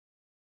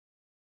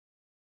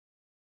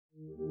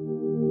Hello,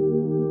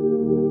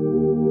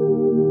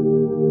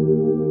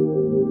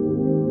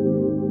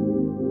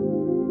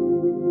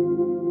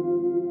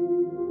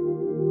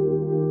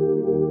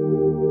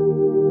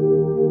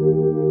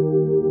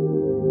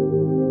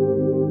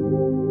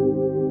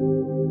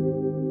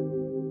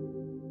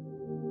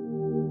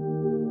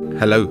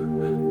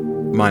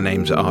 my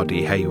name's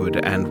R.D.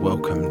 Hayward and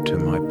welcome to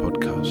my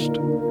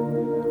podcast.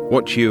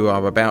 What you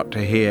are about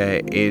to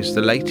hear is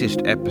the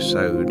latest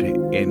episode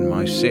in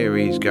my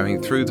series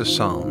going through the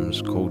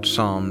Psalms called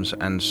Psalms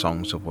and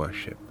Songs of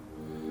Worship.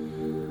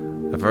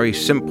 A very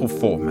simple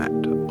format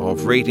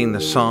of reading the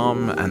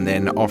psalm and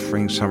then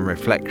offering some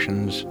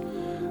reflections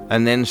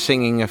and then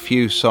singing a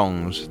few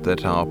songs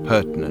that are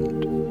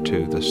pertinent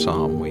to the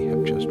psalm we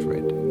have just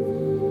read.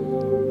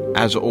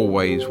 As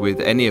always,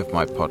 with any of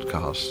my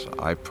podcasts,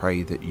 I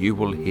pray that you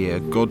will hear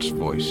God's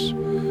voice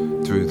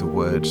through the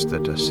words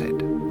that are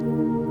said.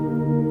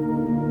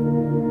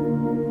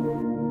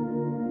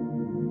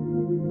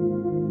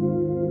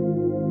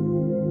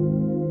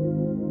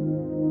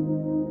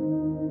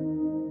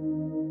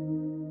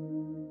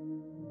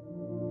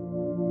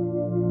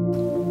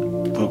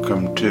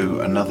 Welcome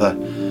to another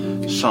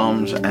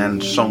Psalms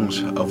and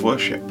Songs of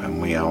Worship,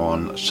 and we are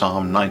on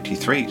Psalm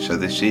 93, so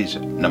this is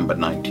number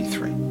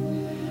 93.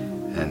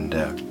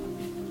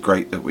 And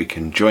great that we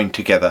can join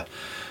together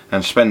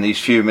and spend these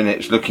few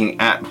minutes looking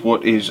at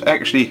what is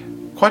actually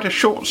quite a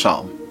short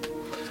psalm.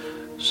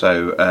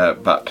 So,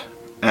 but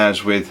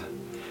as with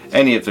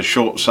any of the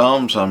short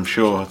psalms I'm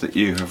sure that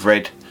you have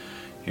read,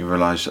 you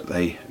realise that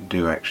they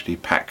do actually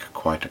pack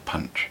quite a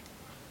punch.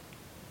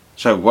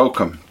 So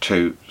welcome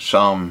to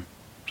Psalm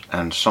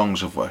and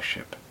Songs of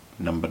Worship,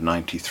 number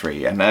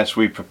 93. And as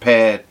we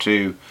prepare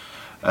to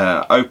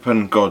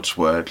open God's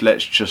Word,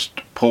 let's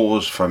just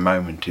pause for a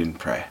moment in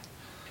prayer.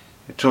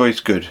 It's always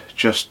good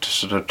just to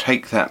sort of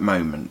take that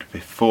moment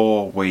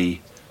before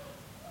we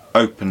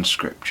open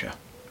Scripture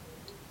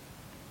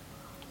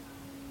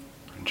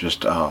and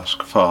just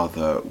ask,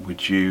 Father,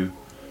 would you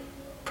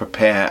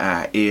prepare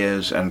our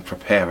ears and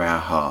prepare our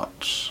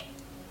hearts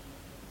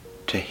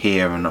to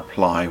hear and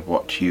apply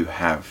what you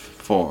have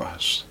for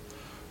us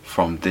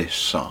from this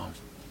psalm.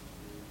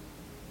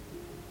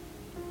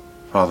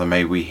 Father,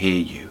 may we hear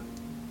you.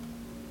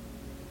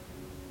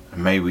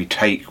 And may we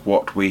take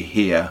what we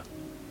hear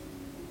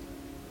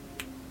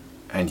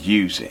and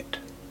use it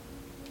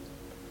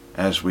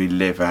as we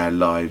live our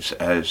lives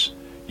as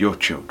your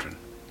children,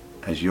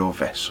 as your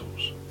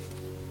vessels.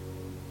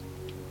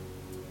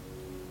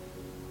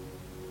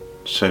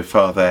 So,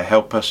 Father,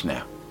 help us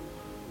now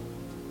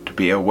to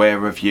be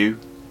aware of you,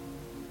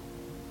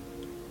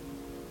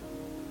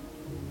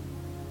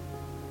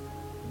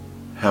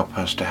 help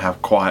us to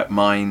have quiet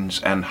minds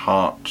and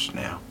hearts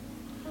now,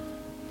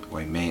 that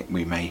we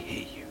may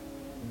hear you.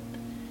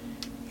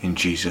 In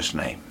Jesus'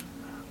 name,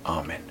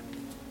 Amen.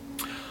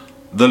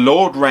 The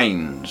Lord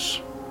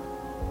reigns.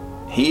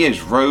 He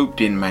is robed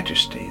in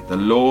majesty. The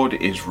Lord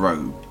is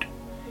robed.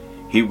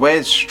 He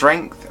wears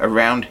strength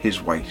around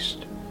his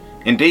waist.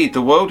 Indeed,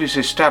 the world is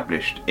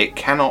established. It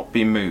cannot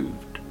be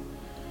moved.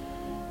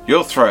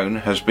 Your throne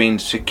has been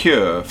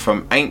secure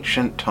from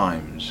ancient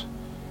times.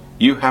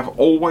 You have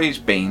always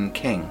been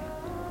king.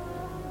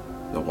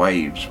 The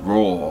waves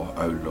roar,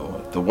 O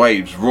Lord. The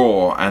waves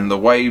roar, and the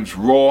waves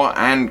roar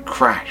and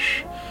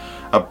crash.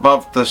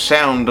 Above the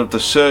sound of the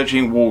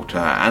surging water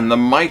and the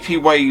mighty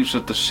waves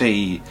of the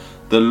sea,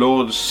 the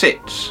Lord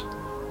sits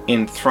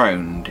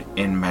enthroned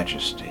in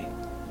majesty.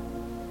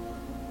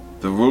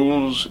 The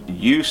rules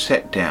you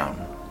set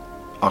down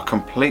are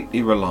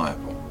completely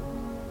reliable.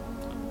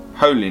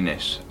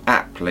 Holiness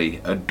aptly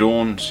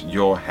adorns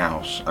your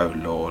house, O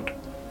Lord,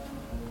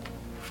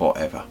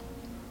 forever.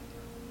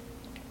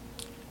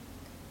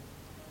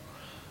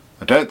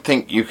 I don't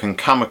think you can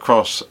come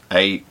across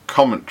a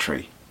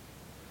commentary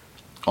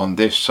on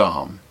this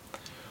psalm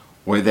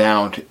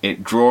without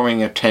it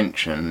drawing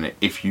attention,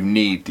 if you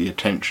need the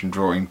attention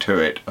drawing to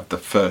it, of the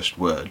first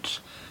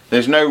words.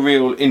 There's no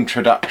real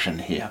introduction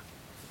here.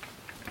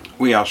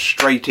 We are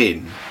straight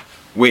in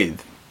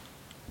with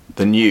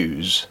the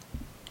news,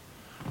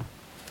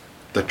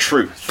 the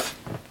truth.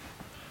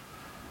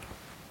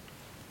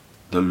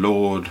 The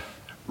Lord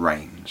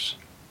reigns.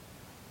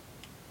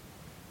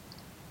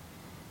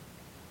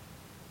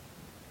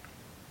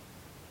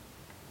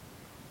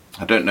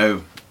 I don't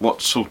know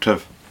what sort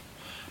of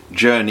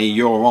journey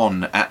you're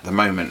on at the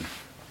moment.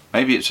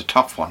 Maybe it's a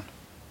tough one.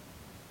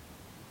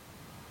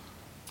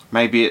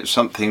 Maybe it's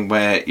something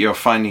where you're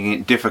finding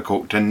it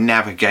difficult to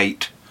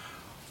navigate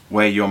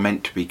where you're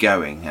meant to be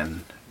going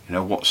and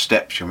what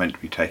steps you're meant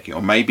to be taking.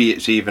 Or maybe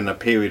it's even a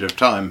period of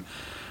time,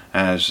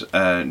 as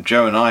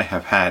Joe and I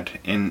have had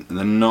in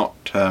the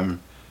not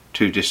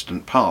too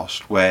distant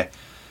past, where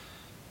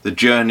the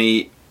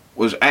journey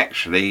was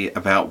actually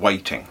about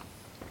waiting.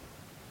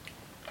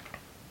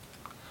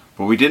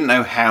 But we didn't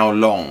know how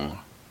long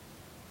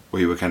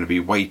we were going to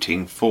be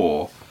waiting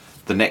for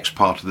the next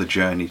part of the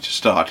journey to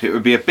start. It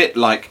would be a bit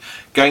like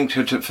going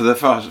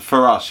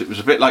for us, it was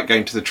a bit like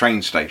going to the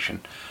train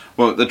station.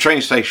 Well, the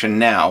train station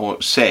now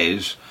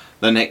says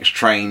the next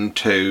train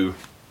to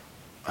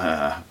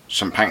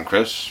St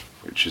Pancras,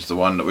 which is the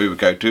one that we would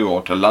go to,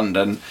 or to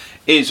London,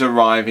 is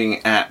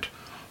arriving at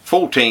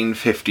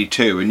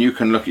 14:52, and you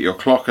can look at your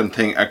clock and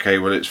think, okay,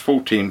 well, it's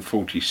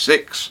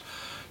 14:46,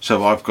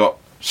 so I've got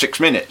 6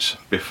 minutes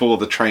before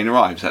the train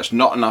arrives. That's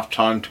not enough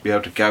time to be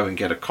able to go and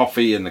get a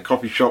coffee in the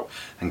coffee shop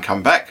and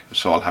come back,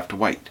 so I'll have to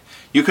wait.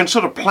 You can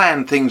sort of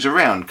plan things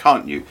around,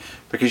 can't you?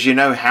 Because you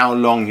know how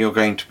long you're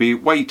going to be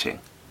waiting.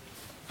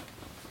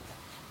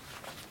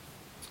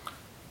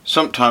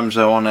 Sometimes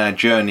though, on our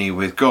journey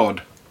with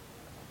God,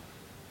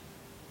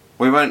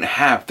 we won't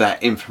have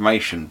that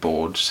information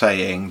board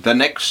saying the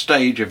next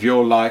stage of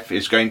your life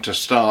is going to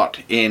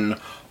start in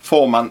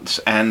 4 months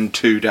and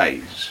 2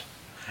 days,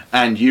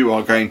 and you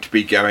are going to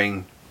be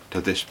going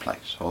to this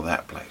place or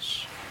that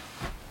place,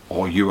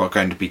 or you are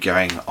going to be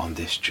going on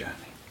this journey.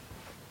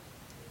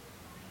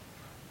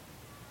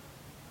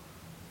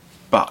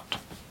 But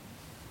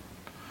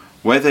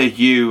whether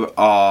you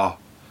are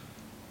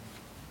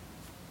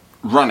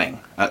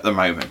running at the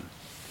moment,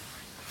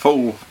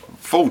 full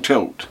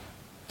tilt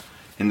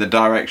in the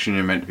direction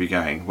you're meant to be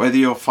going, whether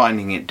you're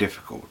finding it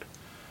difficult,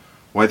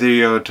 whether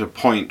you're at a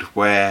point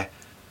where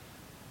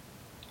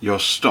you're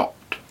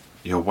stopped,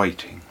 you're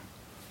waiting,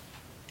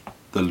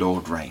 the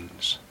Lord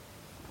reigns.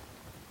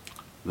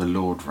 The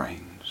Lord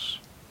reigns.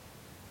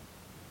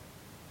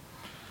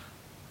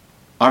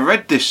 I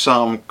read this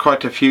psalm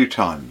quite a few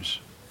times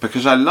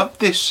because I love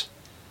this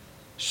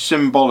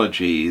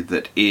symbology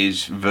that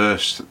is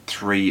verse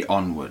 3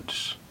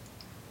 onwards.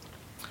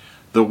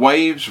 The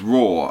waves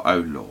roar, O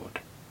Lord.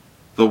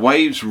 The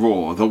waves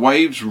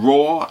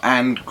roar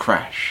and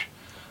crash.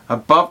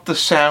 Above the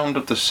sound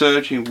of the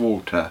surging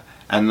water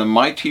and the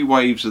mighty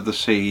waves of the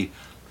sea,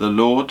 the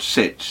Lord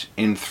sits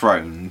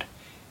enthroned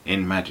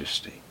in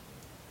majesty.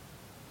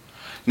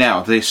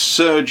 Now, this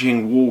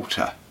surging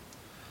water,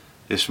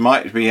 this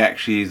might be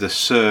actually the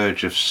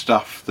surge of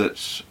stuff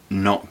that's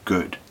not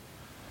good.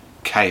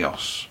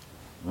 Chaos,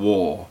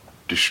 war,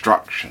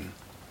 destruction,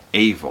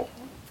 evil,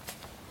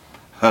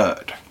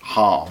 hurt,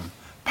 harm,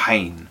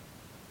 pain.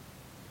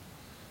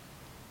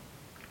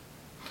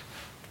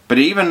 But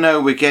even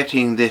though we're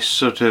getting this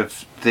sort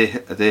of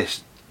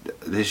this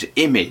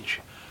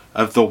image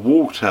of the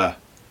water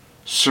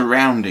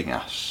surrounding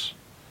us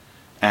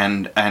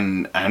and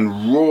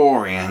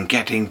roaring and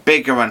getting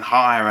bigger and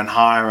higher and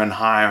higher and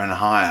higher and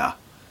higher,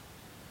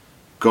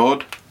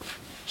 God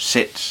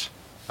sits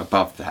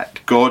above that.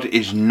 God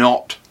is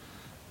not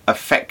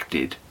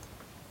affected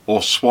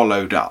or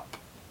swallowed up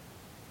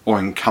or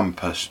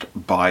encompassed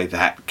by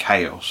that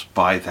chaos,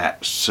 by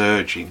that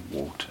surging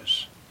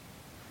waters.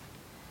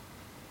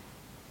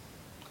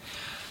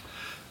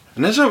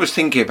 And as I was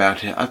thinking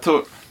about it, I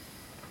thought,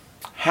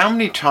 how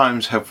many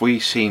times have we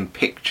seen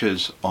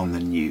pictures on the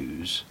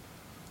news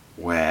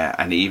where,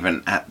 and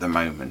even at the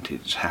moment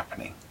it's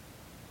happening,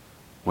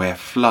 where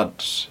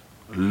floods,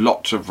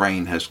 lots of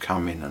rain has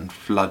come in and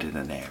flooded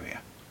an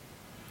area.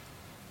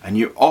 And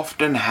you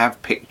often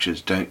have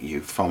pictures, don't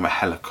you, from a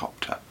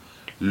helicopter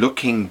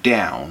looking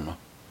down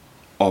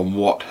on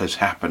what has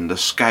happened, the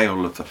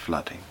scale of the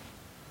flooding.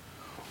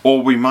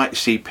 Or we might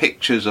see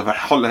pictures of a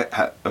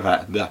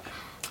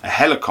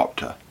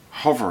helicopter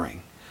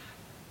hovering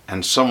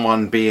and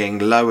someone being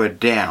lowered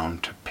down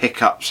to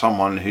pick up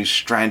someone who's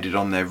stranded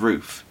on their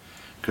roof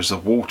because the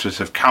waters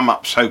have come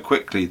up so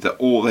quickly that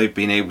all they've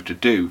been able to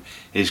do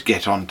is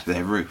get onto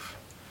their roof.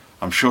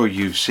 I'm sure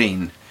you've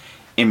seen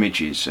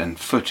images and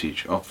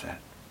footage of that.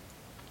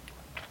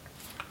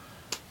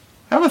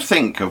 Have a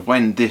think of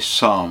when this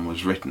psalm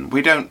was written.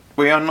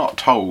 We are not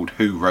told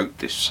who wrote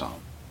this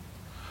psalm.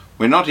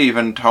 We're not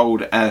even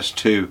told as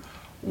to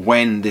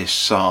when this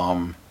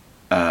psalm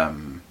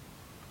to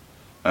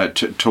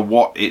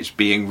what it's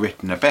being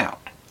written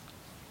about.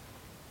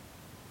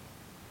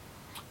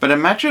 But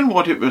imagine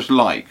what it was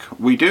like.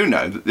 We do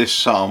know that this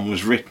psalm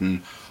was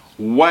written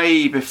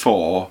way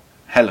before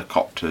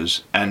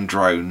helicopters and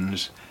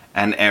drones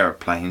and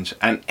aeroplanes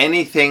and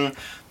anything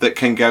that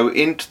can go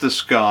into the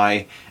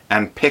sky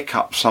and pick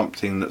up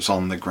something that's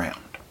on the ground.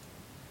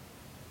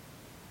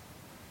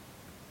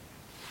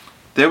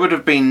 There would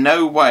have been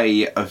no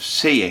way of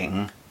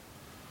seeing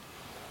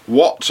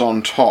what's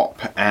on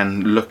top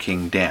and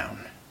looking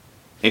down.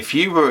 If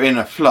you were in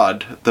a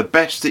flood, the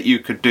best that you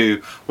could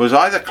do was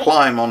either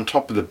climb on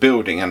top of the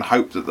building and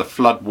hope that the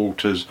flood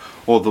waters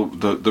or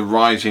the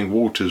rising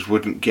waters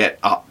wouldn't get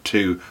up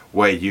to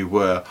where you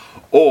were,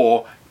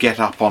 or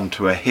get up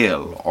onto a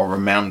hill or a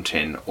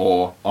mountain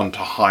or onto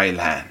high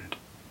land.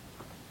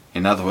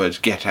 In other words,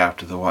 get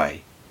out of the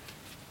way.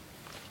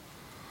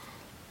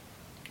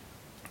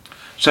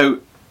 So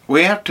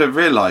we have to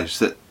realize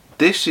that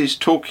this is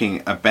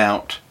talking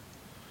about,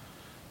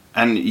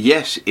 and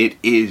yes, it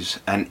is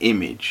an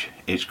image.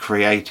 It's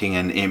creating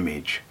an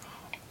image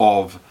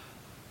of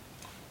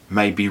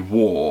maybe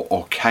war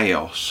or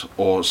chaos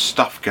or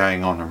stuff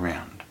going on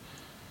around.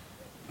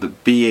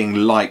 That being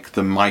like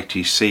the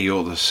mighty sea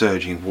or the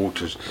surging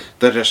waters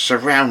that are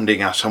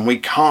surrounding us and we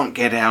can't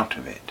get out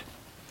of it.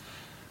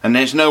 And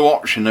there's no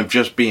option of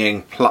just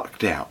being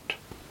plucked out.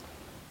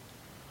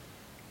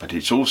 But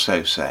it's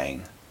also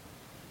saying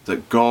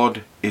that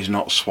God is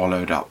not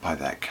swallowed up by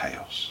that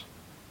chaos.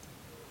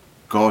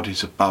 God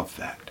is above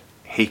that.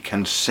 He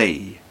can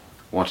see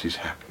what is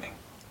happening.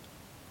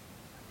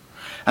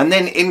 And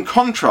then in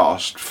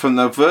contrast from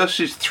the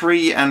verses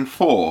 3 and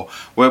 4,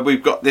 where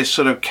we've got this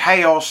sort of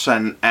chaos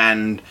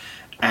and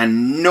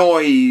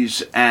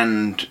noise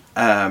and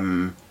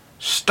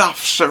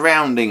stuff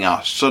surrounding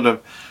us, sort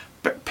of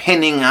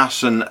pinning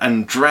us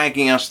and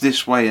dragging us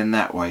this way and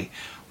that way,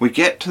 we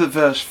get to the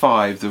verse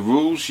 5, the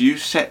rules you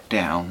set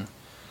down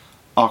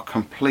are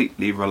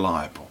completely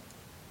reliable.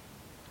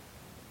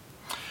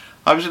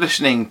 I was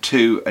listening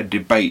to a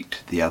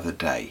debate the other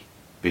day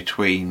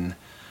between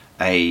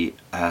a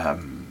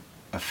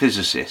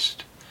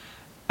physicist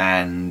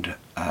and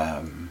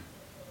I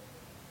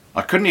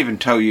couldn't even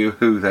tell you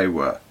who they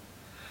were.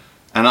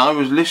 And I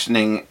was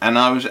listening and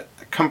I was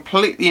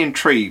completely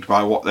intrigued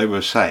by what they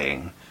were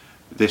saying.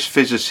 This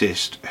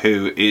physicist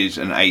who is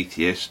an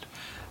atheist,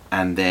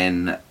 and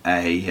then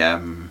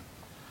a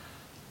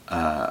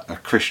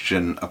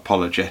Christian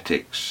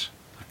apologetics,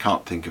 I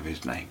can't think of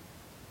his name.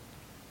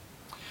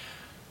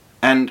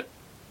 And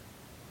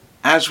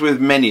as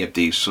with many of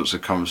these sorts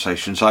of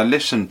conversations, I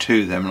listen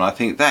to them and I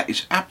think that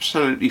is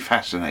absolutely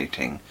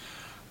fascinating,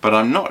 but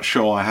I'm not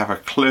sure I have a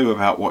clue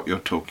about what you're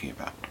talking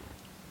about.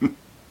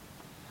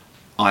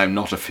 I am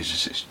not a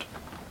physicist.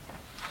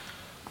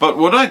 But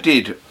what I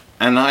did,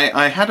 and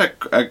I had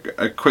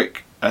a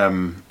quick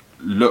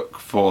look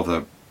for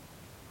the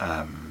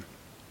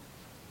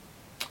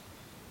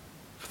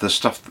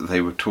stuff that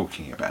they were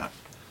talking about.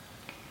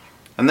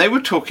 And they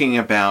were talking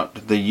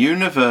about the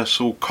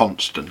universal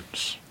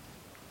constants.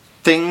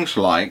 Things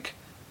like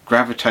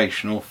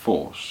gravitational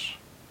force,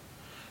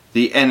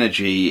 the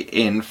energy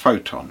in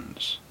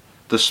photons,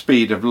 the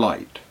speed of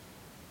light.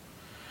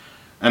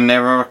 And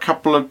there are a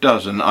couple of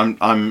dozen,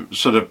 I'm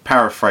sort of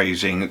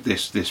paraphrasing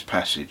this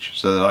passage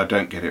so that I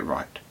don't get it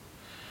right.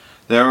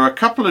 There are a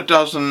couple of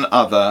dozen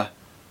other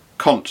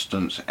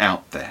constants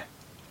out there.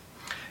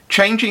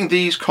 Changing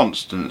these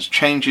constants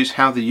changes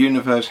how the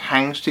universe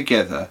hangs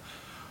together,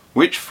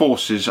 which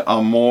forces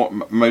are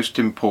most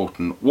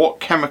important, what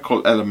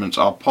chemical elements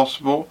are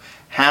possible,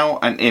 how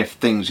and if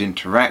things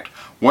interact,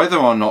 whether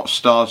or not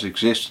stars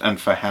exist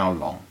and for how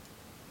long.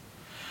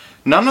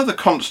 None of the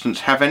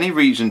constants have any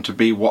reason to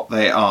be what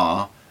they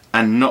are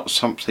and not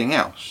something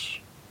else.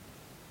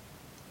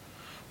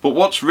 But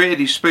what's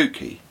really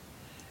spooky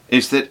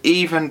is that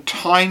even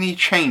tiny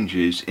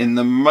changes in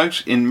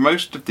most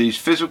of these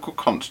physical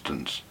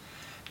constants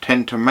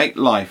tend to make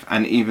life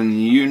and even the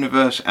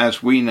universe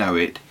as we know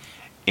it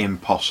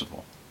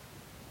impossible.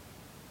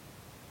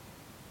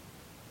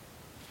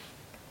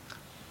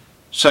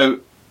 So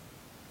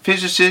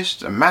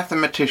physicists and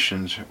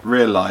mathematicians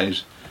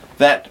realize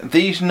that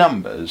these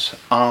numbers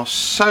are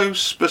so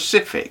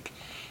specific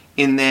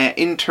in their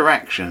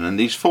interaction, and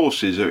these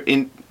forces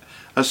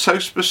are so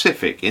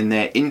specific in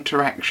their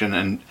interaction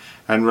and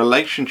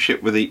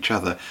relationship with each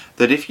other,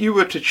 that if you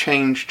were to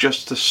change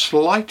just the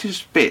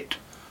slightest bit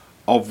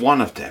of one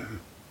of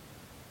them,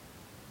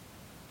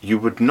 you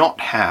would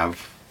not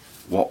have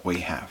what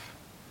we have.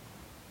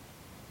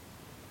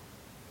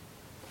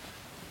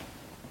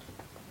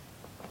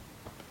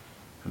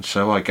 And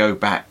so I go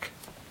back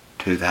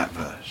to that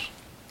verse.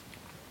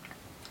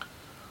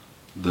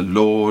 The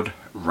Lord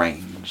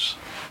reigns.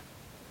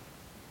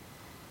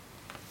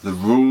 The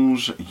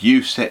rules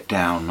you set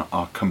down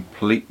are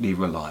completely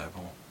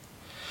reliable.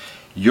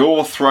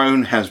 Your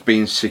throne has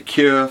been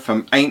secure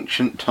from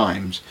ancient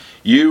times.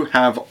 You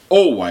have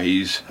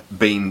always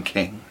been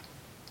king.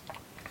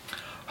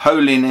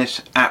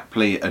 Holiness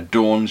aptly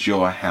adorns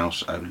your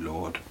house, O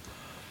Lord,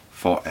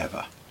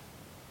 forever.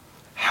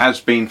 Has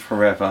been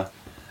forever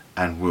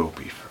and will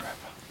be forever.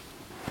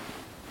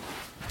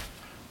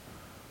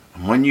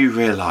 And when you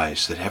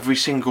realize that every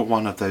single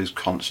one of those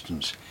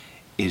constants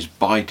is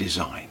by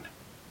design,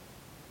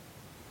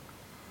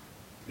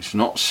 it's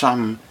not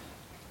some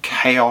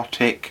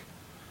chaotic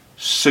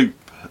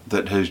soup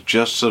that has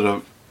just sort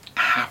of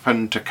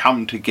happened to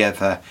come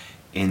together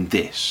in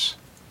this.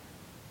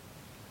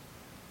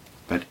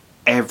 But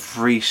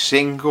every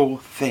single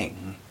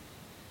thing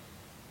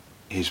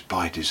is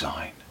by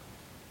design.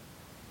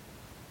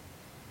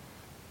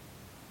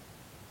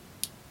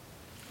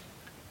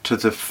 To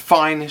the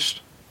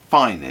finest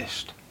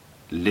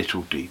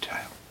little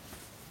detail.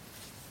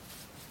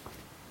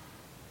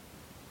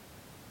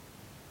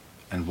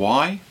 And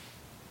why?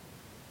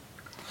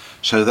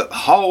 So that the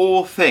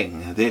whole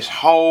thing, this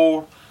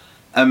whole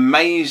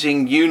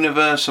amazing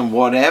universe and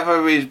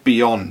whatever is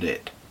beyond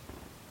it,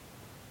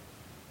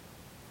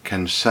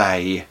 can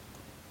say,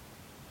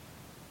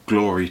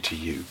 glory to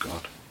you,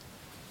 God.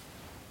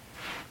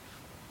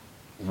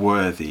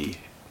 Worthy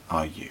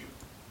are you.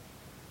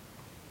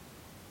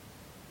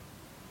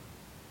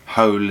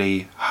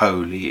 Holy,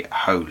 holy,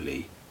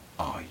 holy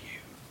are you.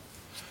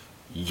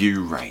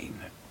 You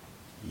reign.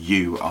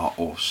 You are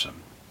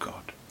awesome,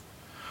 God.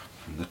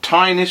 From the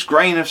tiniest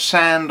grain of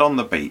sand on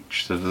the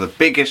beach to the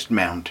biggest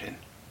mountain,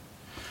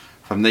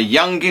 from the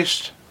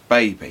youngest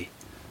baby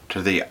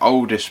to the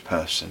oldest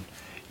person.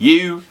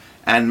 You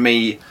and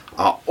me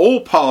are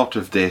all part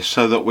of this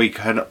so that we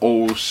can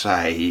all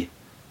say,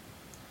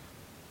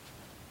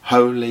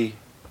 holy,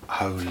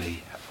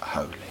 holy,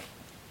 holy.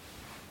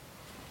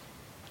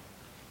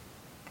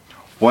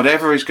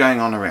 Whatever is going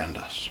on around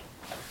us,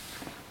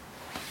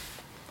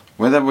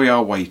 whether we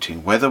are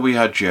waiting, whether we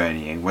are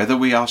journeying, whether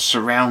we are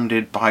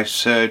surrounded by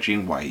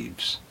surging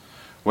waves,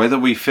 whether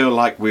we feel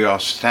like we are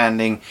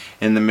standing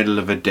in the middle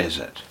of a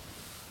desert,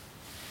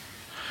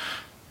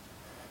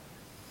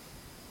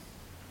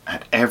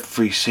 at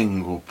every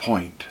single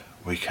point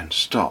we can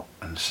stop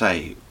and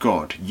say,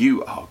 God,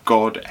 you are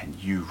God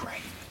and you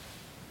reign.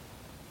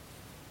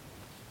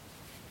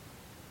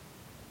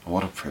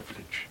 What a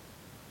privilege.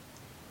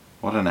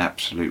 What an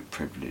absolute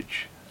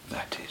privilege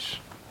that is.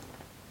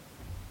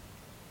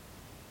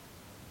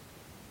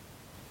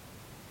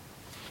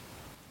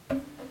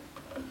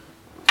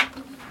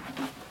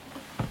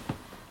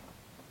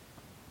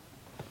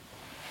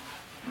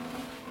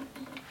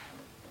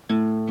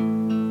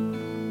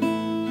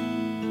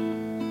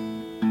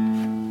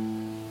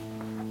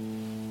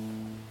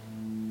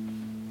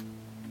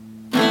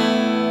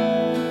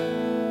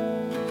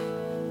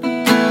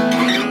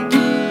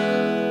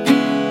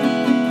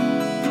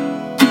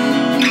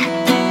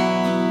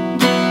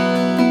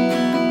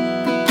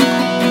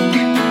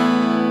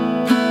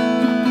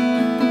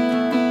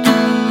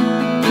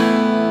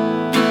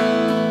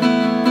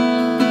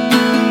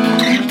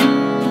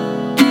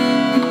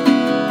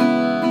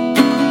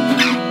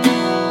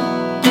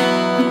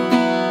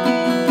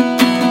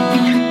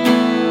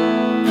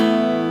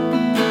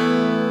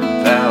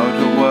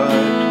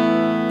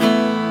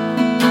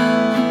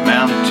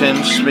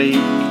 Speak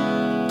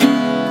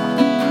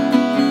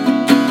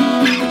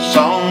the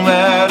song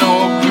that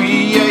all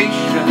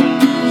creation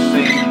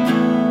sings,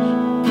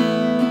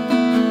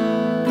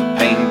 the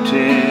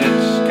painted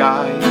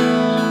skies,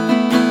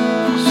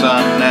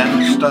 sun and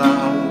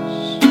stars,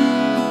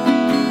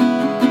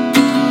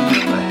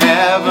 the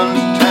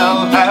heavens tell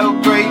how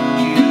great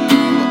you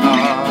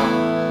are,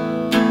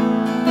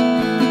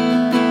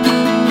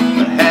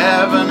 the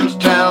heavens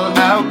tell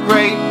how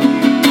great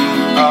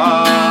you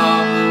are.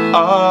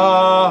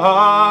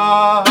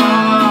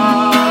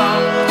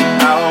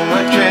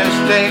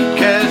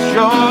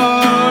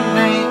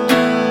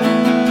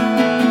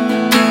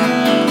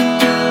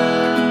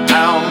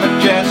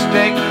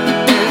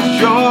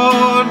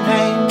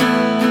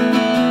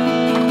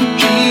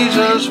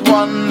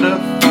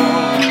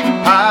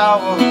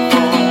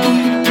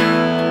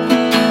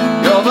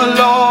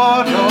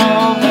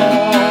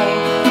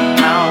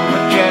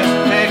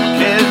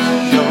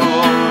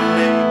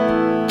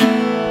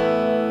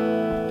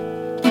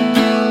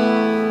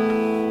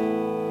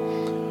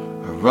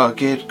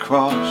 Rugged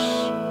cross,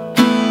 a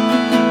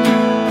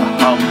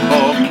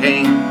humble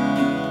king,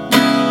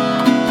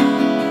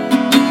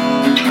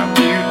 how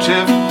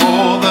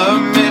beautiful the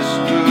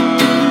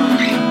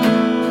mystery.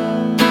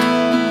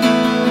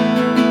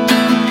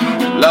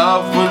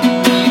 Love would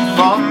be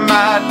from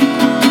majesty.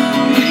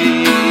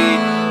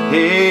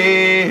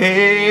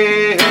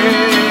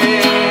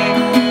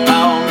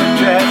 How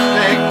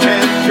majestic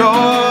is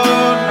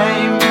your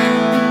name.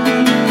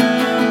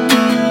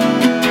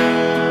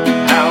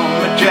 How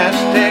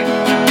majestic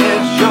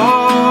is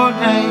your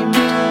name.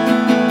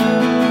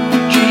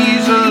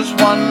 Jesus,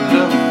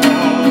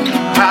 wonderful,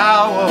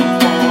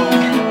 powerful,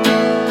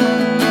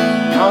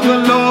 you're the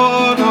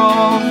Lord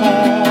of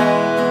all.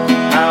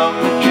 How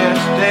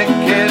majestic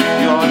is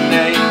your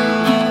name.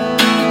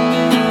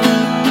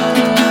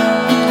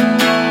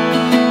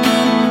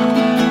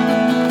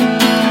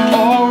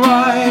 All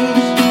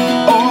rise,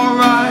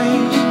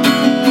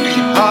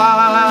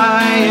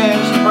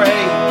 highest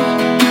praise.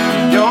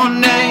 Your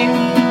name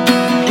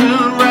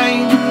will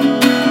reign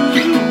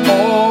through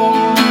all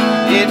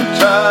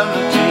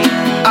eternity.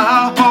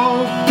 Our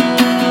hope,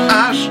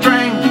 our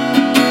strength,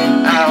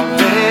 our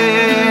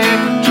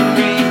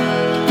victory.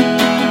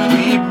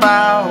 We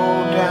bow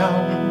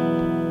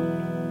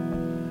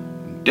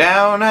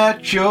down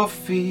at your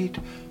feet.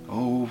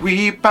 Oh,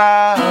 we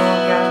bow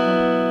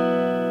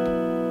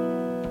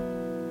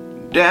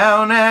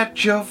down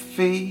at your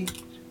feet.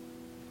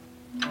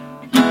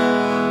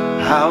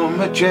 How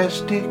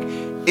majestic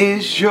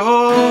is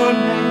your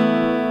name.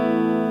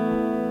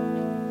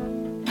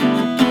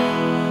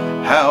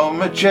 How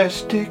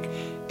majestic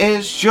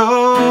is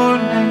your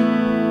name.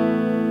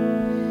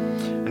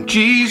 And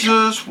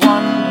Jesus,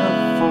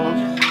 wonderful,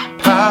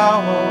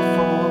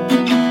 powerful,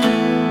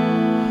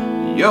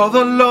 you're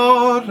the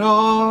Lord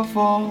of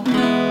all.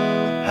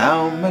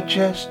 How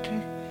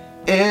majestic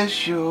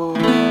is your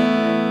name.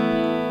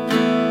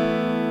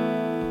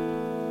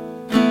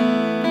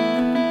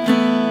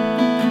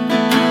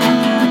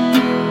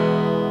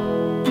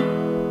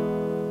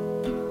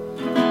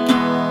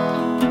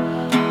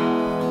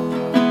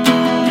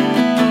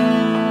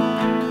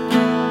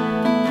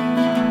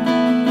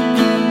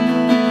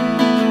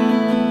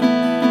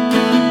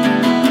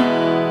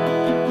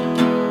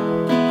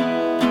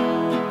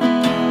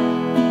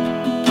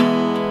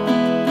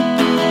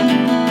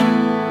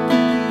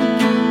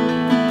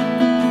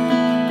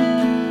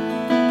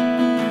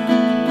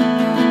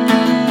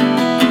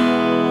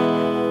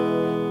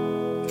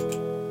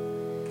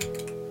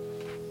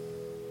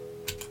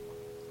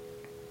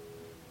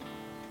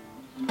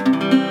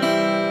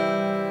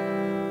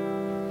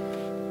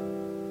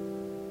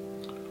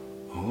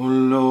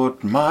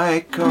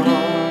 my God,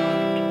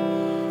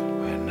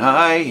 when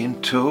I in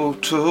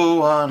total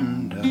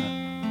wonder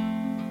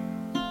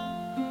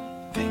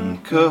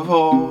think of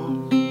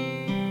all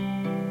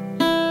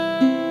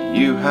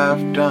you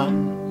have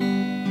done.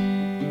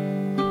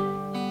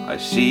 I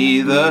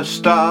see the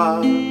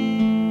stars,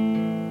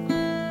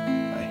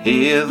 I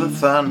hear the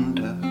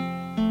thunder,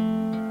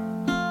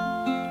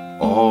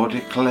 all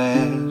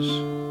declares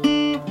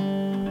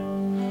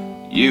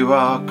you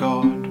are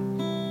God.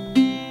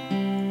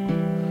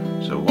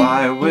 So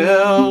I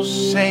will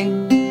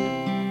sing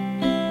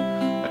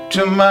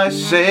to my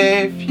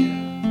Saviour,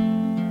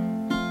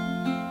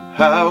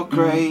 how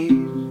great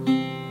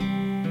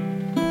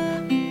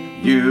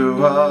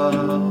you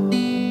are.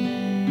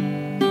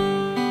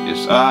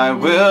 Yes, I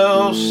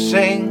will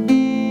sing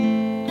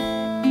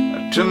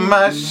to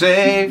my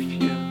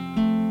Saviour,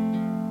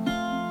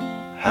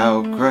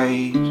 how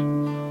great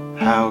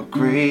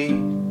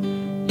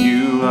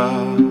you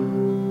are.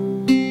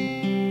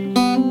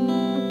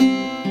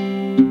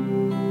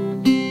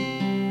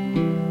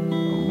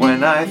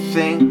 When I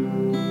think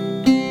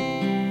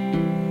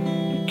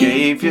you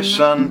gave your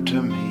Son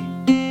to me,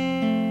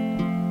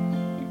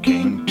 you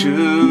came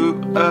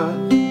to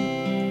earth,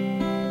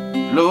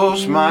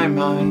 blows my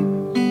mind,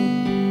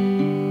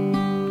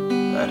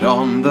 that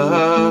on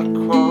the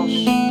cross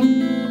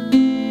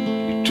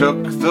you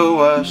took the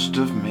worst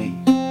of me,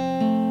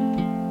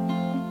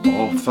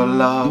 all for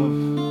love,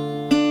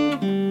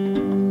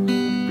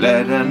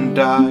 bled and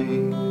died.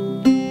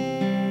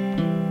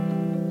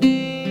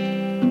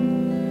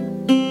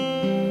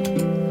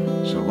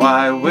 So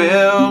I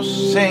will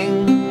sing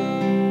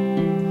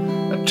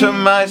to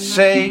my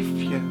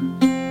Saviour,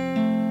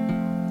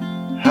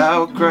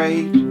 how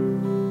great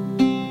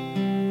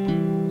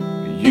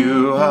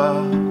you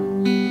are.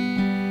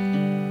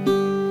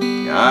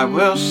 I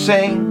will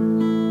sing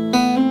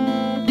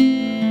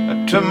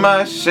to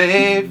my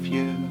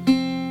Saviour,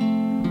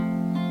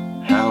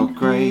 how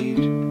great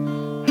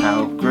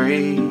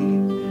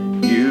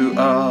you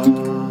are.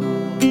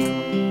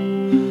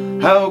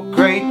 How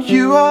great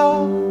you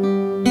are,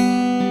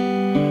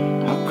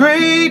 how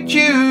great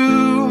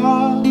you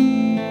are,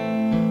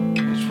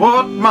 is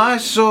what my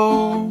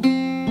soul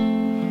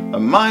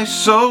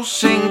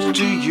sings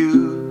to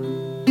you.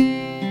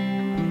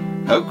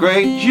 How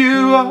great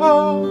you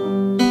are,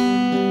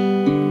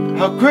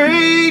 how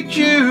great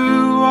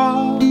you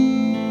are,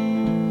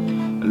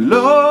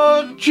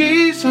 Lord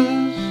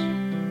Jesus,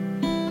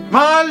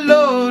 my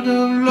Lord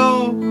of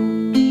Lords,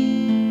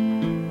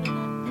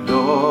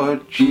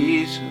 Lord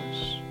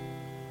Jesus,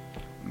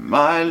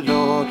 my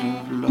Lord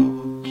of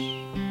Lords.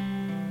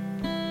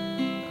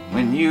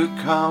 When you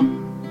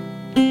come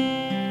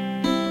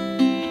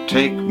to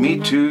take me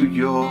to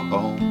your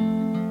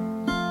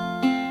home,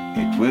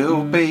 it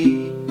will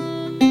be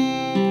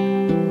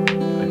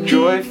a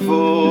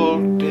joyful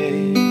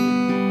day,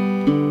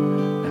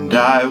 and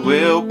I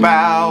will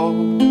bow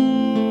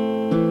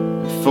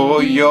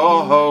before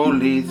your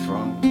holy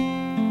throne.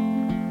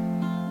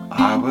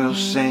 I will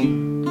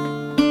sing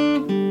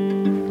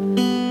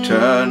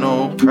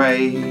eternal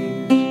praise.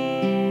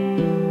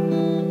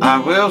 I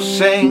will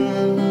sing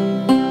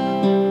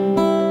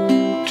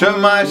to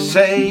my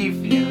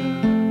Saviour,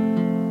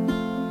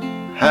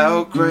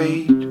 how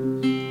great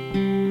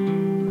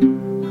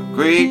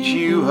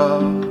you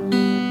are.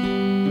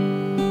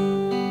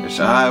 Yes,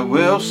 I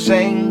will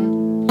sing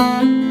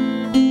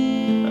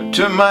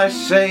to my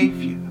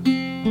Saviour,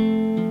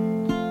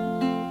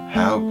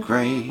 how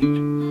great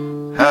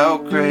you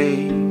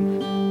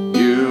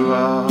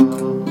are.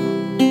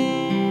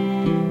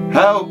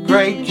 How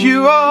great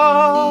you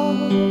are,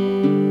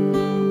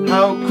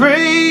 how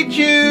great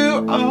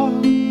you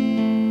are,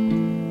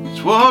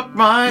 it's what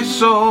my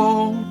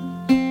soul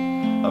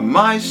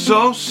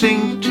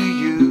sings to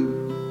you.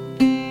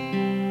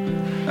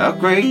 How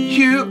great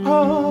you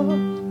are,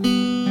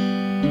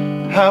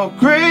 how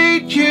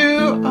great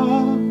you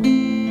are,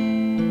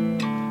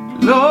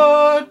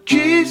 Lord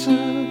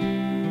Jesus,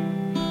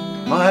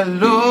 my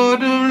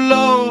Lord of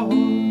Lords,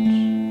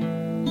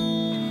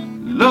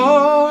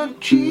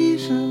 Lord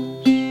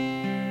Jesus,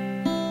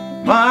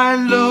 my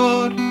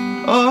Lord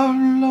of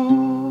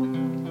Lords.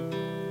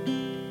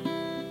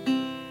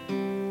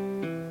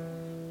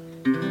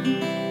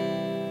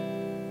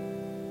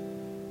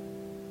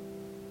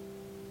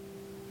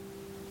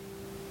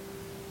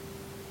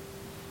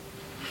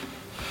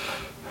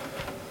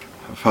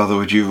 Father,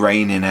 would you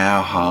reign in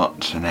our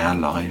hearts and our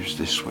lives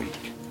this week?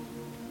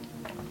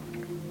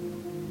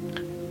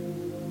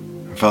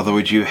 Father,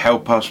 would you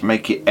help us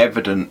make it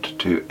evident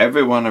to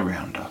everyone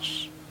around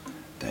us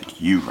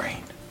that you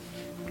reign,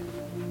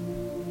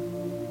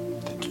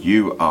 that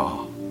you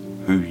are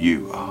who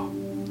you are,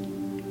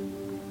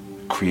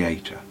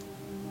 Creator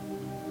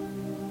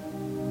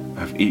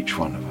of each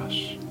one of us.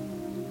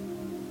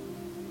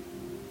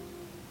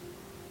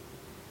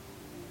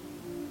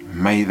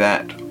 May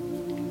that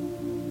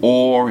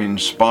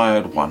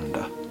awe-inspired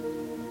wonder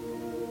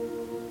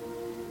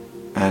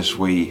as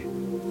we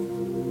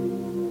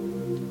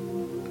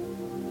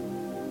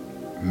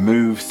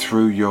move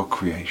through your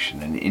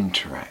creation and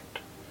interact,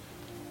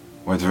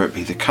 whether it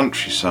be the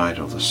countryside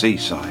or the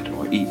seaside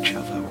or each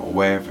other or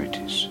wherever it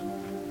is.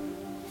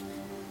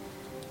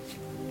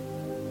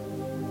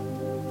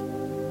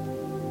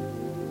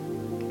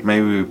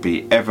 May we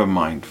be ever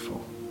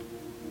mindful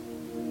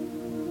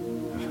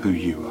of who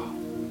you are.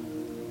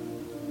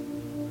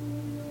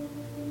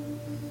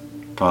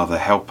 Father,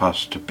 help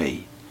us to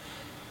be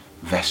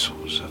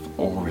vessels of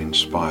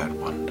awe-inspired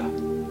wonder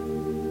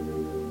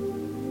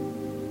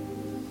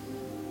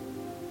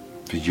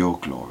for your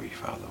glory,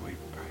 Father, we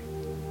pray.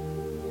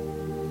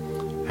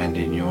 And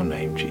in your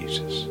name,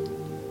 Jesus.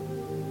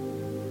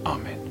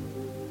 Amen.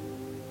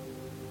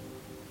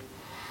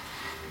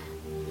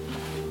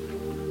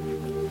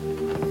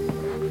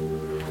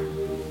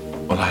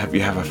 Well, I hope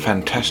you have a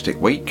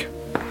fantastic week,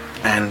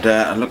 and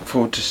I look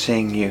forward to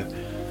seeing you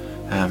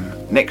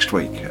next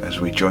week as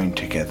we join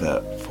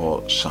together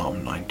for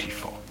Psalm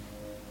 94.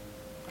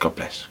 God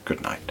bless.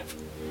 Good night.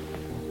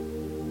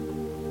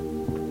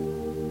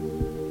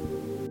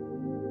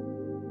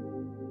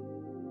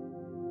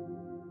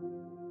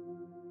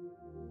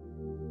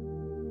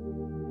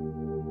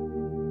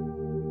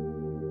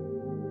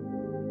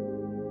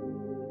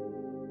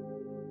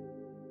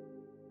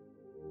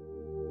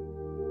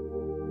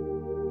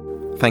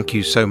 Thank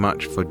you so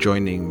much for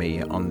joining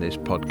me on this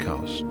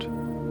podcast.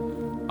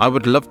 I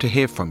would love to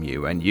hear from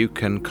you, and you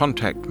can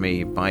contact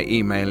me by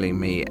emailing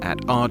me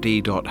at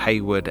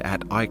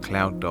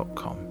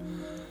rd.hayward@icloud.com.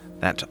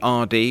 That's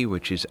rd,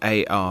 which is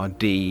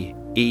ARDEE,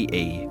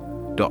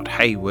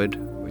 .hayward,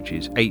 which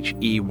is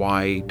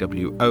HEYWOOD,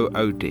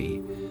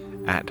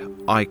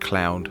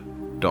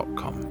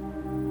 @icloud.com.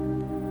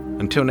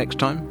 Until next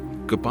time,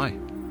 goodbye.